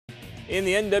In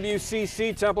the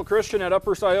NWCC, Temple Christian at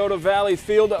Upper Scioto Valley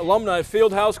Field, Alumni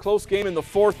Fieldhouse. Close game in the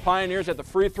fourth. Pioneers at the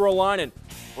free throw line, and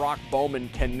Brock Bowman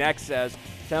connects as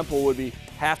Temple would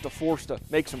have to force to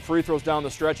make some free throws down the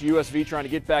stretch. USV trying to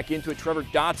get back into it. Trevor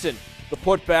Dotson, the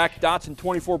putback. Dotson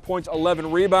 24 points,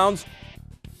 11 rebounds.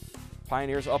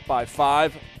 Pioneers up by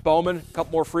 5. Bowman, a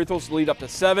couple more free throws to lead up to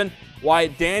 7.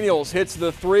 Wyatt Daniels hits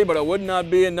the 3, but it would not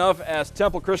be enough as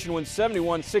Temple Christian wins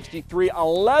 71-63.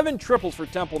 11 triples for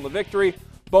Temple in the victory.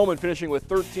 Bowman finishing with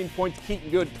 13 points. Keaton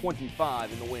Good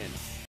 25 in the win.